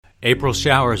April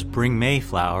showers bring May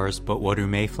flowers, but what do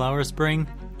May flowers bring?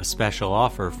 A special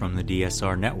offer from the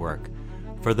DSR network.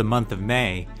 For the month of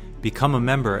May, become a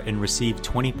member and receive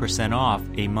 20% off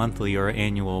a monthly or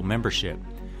annual membership.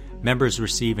 Members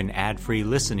receive an ad-free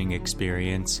listening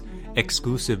experience,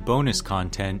 exclusive bonus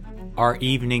content, our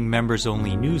evening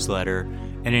members-only newsletter,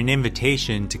 and an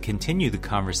invitation to continue the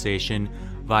conversation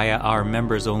via our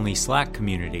members-only Slack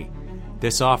community.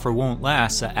 This offer won't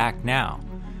last, so act now.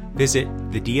 Visit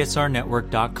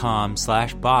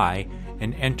thedsrnetwork.com/buy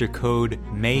and enter code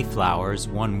MAYFLOWERS,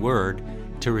 one word,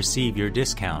 to receive your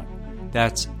discount.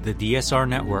 That's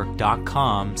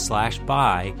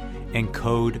thedsrnetwork.com/buy and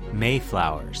code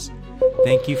MAYFLOWERS.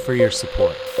 Thank you for your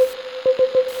support.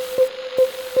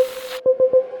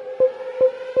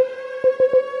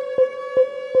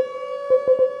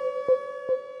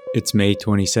 It's May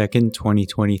 22nd,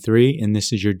 2023, and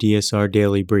this is your DSR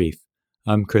Daily Brief.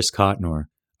 I'm Chris Cotnor.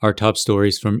 Our top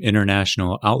stories from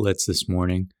international outlets this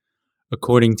morning.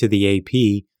 According to the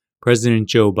AP, President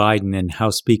Joe Biden and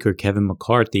House Speaker Kevin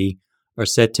McCarthy are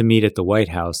set to meet at the White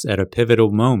House at a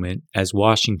pivotal moment as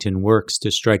Washington works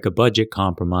to strike a budget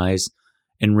compromise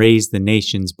and raise the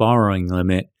nation's borrowing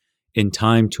limit in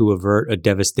time to avert a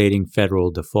devastating federal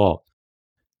default.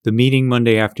 The meeting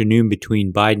Monday afternoon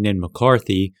between Biden and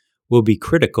McCarthy will be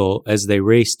critical as they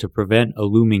race to prevent a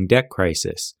looming debt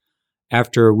crisis.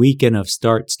 After a weekend of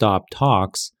start-stop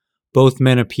talks, both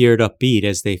men appeared upbeat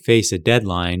as they face a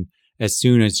deadline as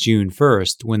soon as June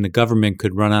 1st when the government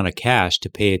could run out of cash to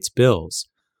pay its bills.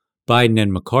 Biden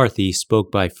and McCarthy spoke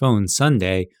by phone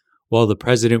Sunday while the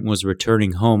president was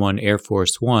returning home on Air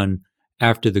Force One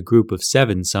after the Group of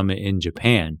Seven summit in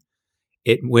Japan.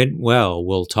 "It went well,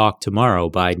 we'll talk tomorrow,"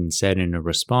 Biden said in a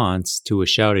response to a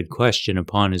shouted question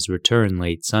upon his return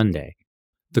late Sunday.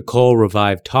 The call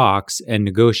revived talks, and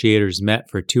negotiators met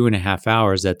for 2.5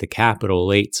 hours at the Capitol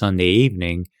late Sunday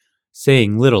evening,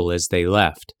 saying little as they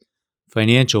left.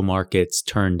 Financial markets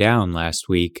turned down last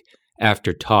week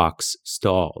after talks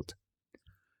stalled.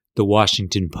 The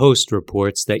Washington Post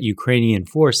reports that Ukrainian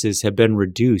forces have been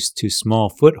reduced to small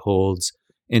footholds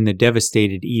in the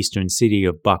devastated eastern city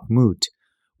of Bakhmut,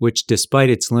 which, despite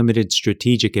its limited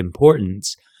strategic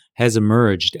importance, has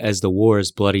emerged as the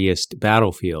war's bloodiest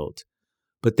battlefield.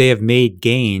 But they have made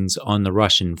gains on the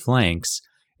Russian flanks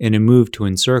in a move to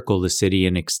encircle the city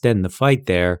and extend the fight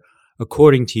there,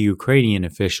 according to Ukrainian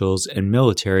officials and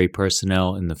military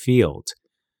personnel in the field.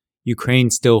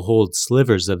 Ukraine still holds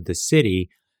slivers of the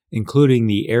city, including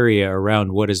the area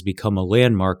around what has become a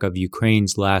landmark of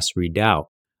Ukraine's last redoubt,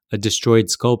 a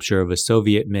destroyed sculpture of a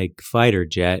Soviet-made fighter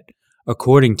jet,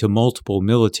 according to multiple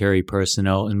military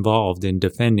personnel involved in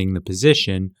defending the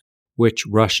position, which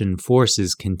Russian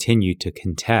forces continue to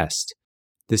contest.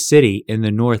 The city in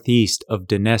the northeast of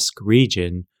Donetsk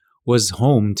region was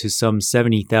home to some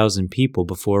 70,000 people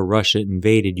before Russia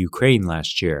invaded Ukraine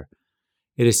last year.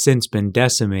 It has since been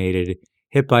decimated,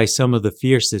 hit by some of the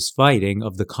fiercest fighting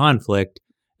of the conflict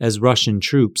as Russian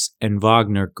troops and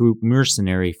Wagner Group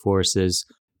mercenary forces,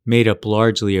 made up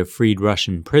largely of freed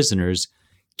Russian prisoners,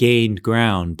 gained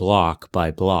ground block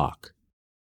by block.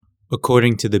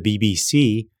 According to the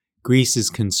BBC, Greece's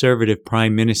conservative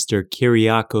Prime Minister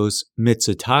Kyriakos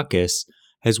Mitsotakis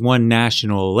has won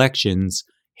national elections,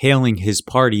 hailing his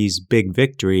party's big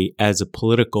victory as a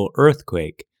political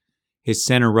earthquake. His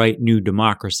center-right New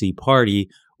Democracy Party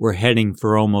were heading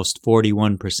for almost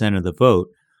 41% of the vote,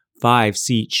 5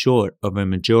 seats short of a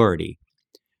majority.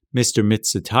 Mr.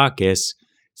 Mitsotakis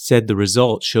said the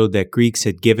result showed that Greeks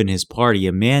had given his party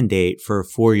a mandate for a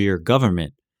 4-year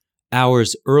government.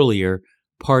 Hours earlier,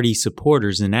 party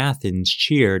supporters in Athens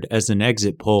cheered as an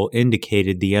exit poll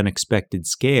indicated the unexpected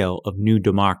scale of New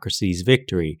Democracy's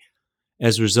victory.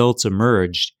 As results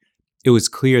emerged, it was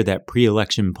clear that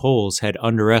pre-election polls had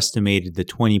underestimated the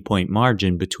 20-point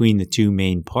margin between the two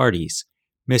main parties.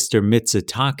 Mr.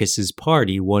 Mitsotakis'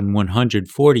 party won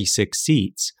 146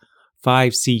 seats,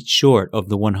 5 seats short of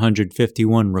the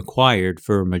 151 required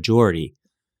for a majority.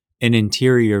 An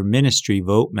Interior Ministry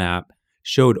vote map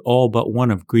showed all but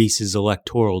one of Greece's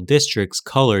electoral districts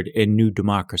colored in New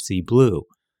Democracy blue.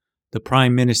 The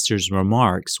Prime Minister's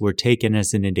remarks were taken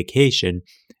as an indication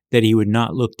that he would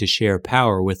not look to share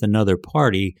power with another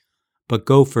party, but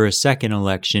go for a second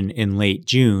election in late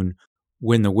June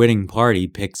when the winning party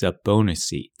picks up bonus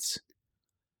seats.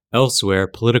 Elsewhere,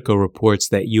 Politico reports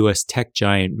that U.S. tech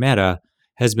giant Meta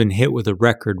has been hit with a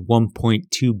record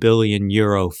 €1.2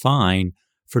 billion fine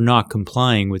for not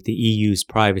complying with the EU's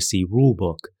privacy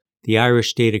rulebook. The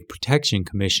Irish Data Protection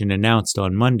Commission announced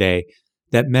on Monday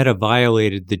that Meta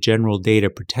violated the General Data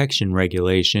Protection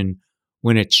Regulation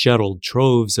when it shuttled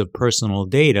troves of personal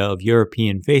data of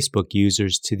European Facebook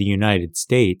users to the United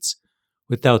States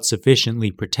without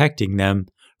sufficiently protecting them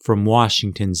from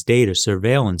Washington's data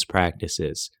surveillance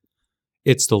practices.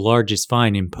 It's the largest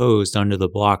fine imposed under the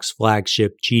bloc's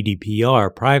flagship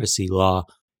GDPR privacy law,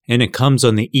 and it comes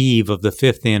on the eve of the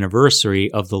 5th anniversary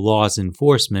of the law's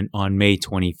enforcement on May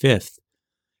 25th.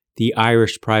 The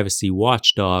Irish privacy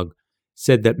watchdog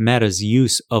said that Meta's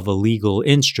use of a legal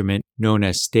instrument known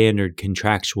as standard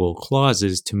contractual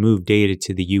clauses to move data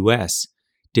to the U.S.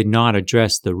 did not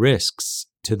address the risks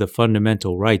to the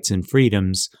fundamental rights and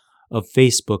freedoms of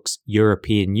Facebook's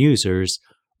European users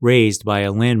raised by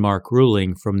a landmark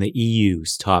ruling from the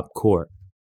EU's top court.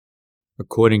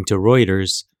 According to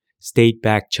Reuters,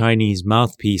 state-backed Chinese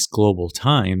mouthpiece Global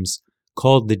Times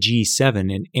called the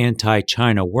G7 an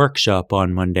anti-China workshop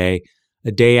on Monday,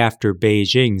 a day after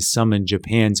Beijing summoned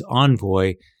Japan's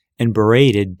envoy and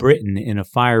berated Britain in a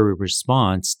fiery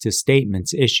response to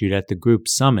statements issued at the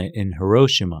group's summit in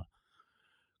Hiroshima.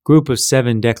 Group of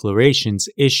 7 declarations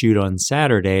issued on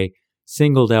Saturday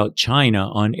singled out China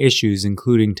on issues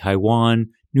including Taiwan,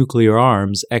 nuclear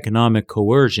arms, economic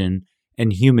coercion,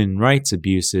 and human rights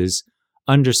abuses,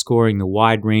 underscoring the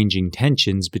wide-ranging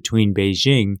tensions between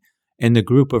Beijing and the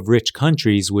group of rich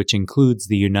countries which includes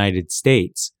the United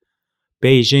States.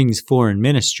 Beijing's foreign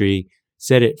ministry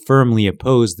said it firmly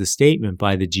opposed the statement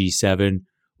by the G7,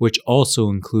 which also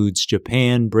includes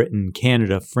Japan, Britain,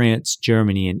 Canada, France,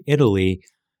 Germany, and Italy,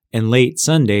 and late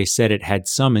Sunday said it had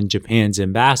summoned Japan's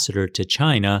ambassador to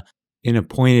China in a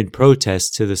pointed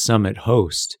protest to the summit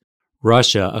host.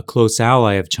 Russia, a close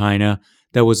ally of China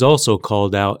that was also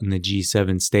called out in the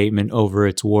G7 statement over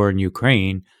its war in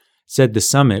Ukraine, said the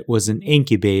summit was an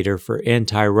incubator for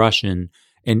anti-Russian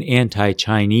and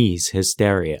anti-Chinese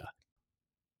hysteria.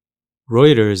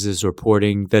 Reuters is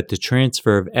reporting that the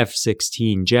transfer of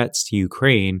F-16 jets to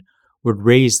Ukraine would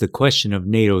raise the question of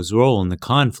NATO's role in the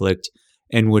conflict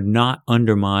and would not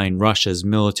undermine Russia's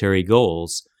military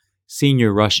goals,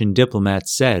 senior Russian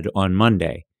diplomats said on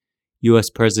Monday. U.S.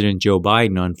 President Joe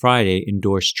Biden on Friday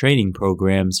endorsed training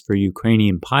programs for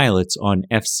Ukrainian pilots on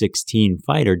F-16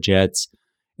 fighter jets,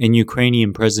 and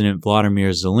Ukrainian President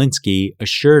Volodymyr Zelensky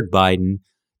assured Biden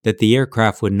that the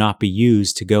aircraft would not be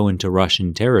used to go into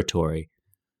Russian territory.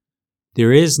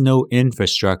 There is no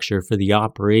infrastructure for the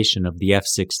operation of the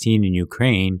F-16 in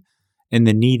Ukraine, and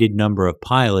the needed number of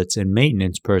pilots and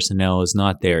maintenance personnel is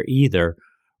not there either,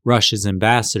 Russia's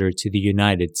ambassador to the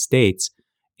United States,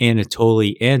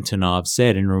 Anatoly Antonov,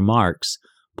 said in remarks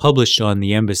published on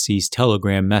the embassy's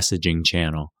Telegram messaging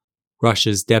channel.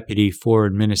 Russia's Deputy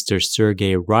Foreign Minister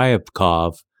Sergei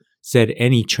Ryabkov said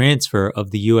any transfer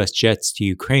of the U.S. jets to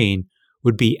Ukraine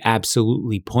would be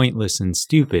absolutely pointless and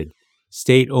stupid,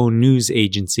 state-owned news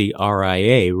agency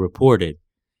RIA reported.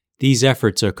 These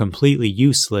efforts are completely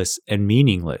useless and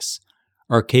meaningless.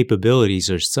 Our capabilities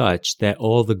are such that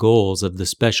all the goals of the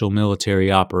special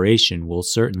military operation will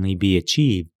certainly be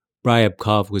achieved,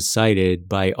 Ryabkov was cited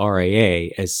by RIA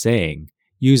as saying,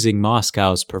 using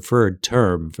Moscow's preferred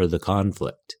term for the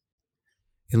conflict.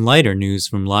 In lighter news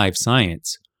from Live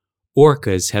Science,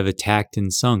 orcas have attacked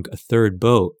and sunk a 3rd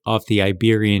boat off the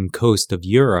Iberian coast of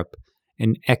Europe,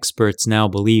 and experts now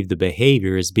believe the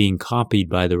behavior is being copied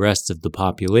by the rest of the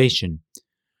population.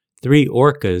 3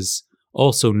 orcas,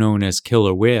 also known as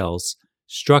killer whales,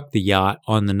 struck the yacht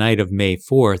on the night of May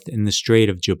 4th in the Strait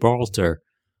of Gibraltar,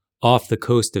 off the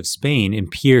coast of Spain,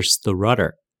 and pierced the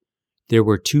rudder. There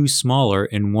were 2 smaller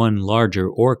and 1 larger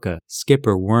orca,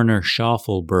 skipper Werner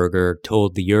Schaufelberger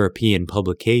told the European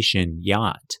publication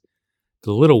Yacht.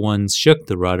 The little ones shook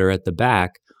the rudder at the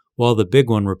back, while the big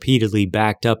one repeatedly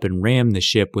backed up and rammed the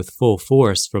ship with full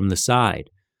force from the side.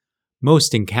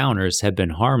 Most encounters have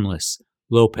been harmless,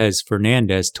 Lopez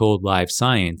Fernandez told Live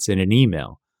Science in an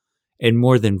email. In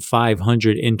more than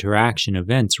 500 interaction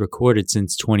events recorded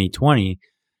since 2020,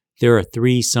 there are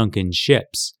 3 sunken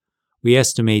ships. We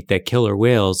estimate that killer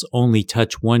whales only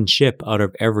touch 1 ship out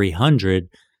of every 100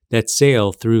 that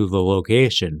sail through the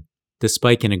location. The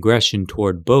spike in aggression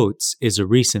toward boats is a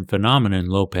recent phenomenon,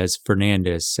 Lopez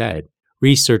Fernandez said.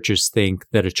 Researchers think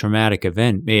that a traumatic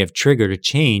event may have triggered a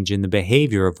change in the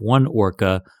behavior of one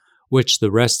orca, which the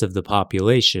rest of the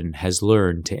population has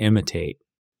learned to imitate.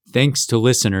 Thanks to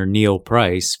listener Neil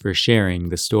Price for sharing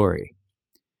the story.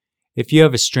 If you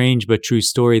have a strange but true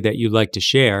story that you'd like to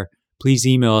share, please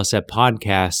email us at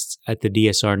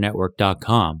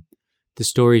podcasts@thedsrnetwork.com. The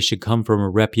story should come from a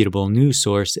reputable news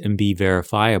source and be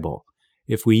verifiable.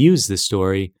 If we use the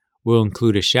story, we'll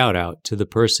include a shout-out to the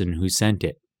person who sent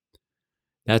it.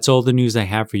 That's all the news I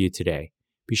have for you today.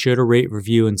 Be sure to rate,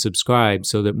 review, and subscribe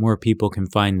so that more people can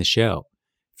find the show.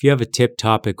 If If you have a tip,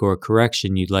 topic, or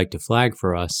correction you'd like to flag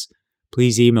for us,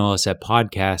 please email us at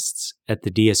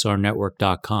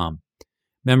podcasts@thedsrnetwork.com.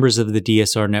 Members of the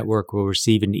DSR Network will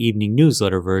receive an evening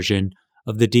newsletter version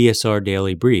of the DSR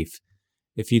Daily Brief.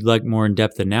 If you'd like more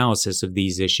in-depth analysis of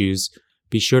these issues,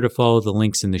 be sure to follow the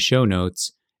links in the show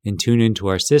notes and tune into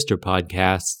our sister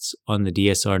podcasts on the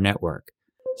DSR Network.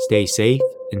 Stay safe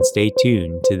and stay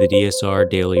tuned to the DSR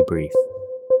Daily Brief.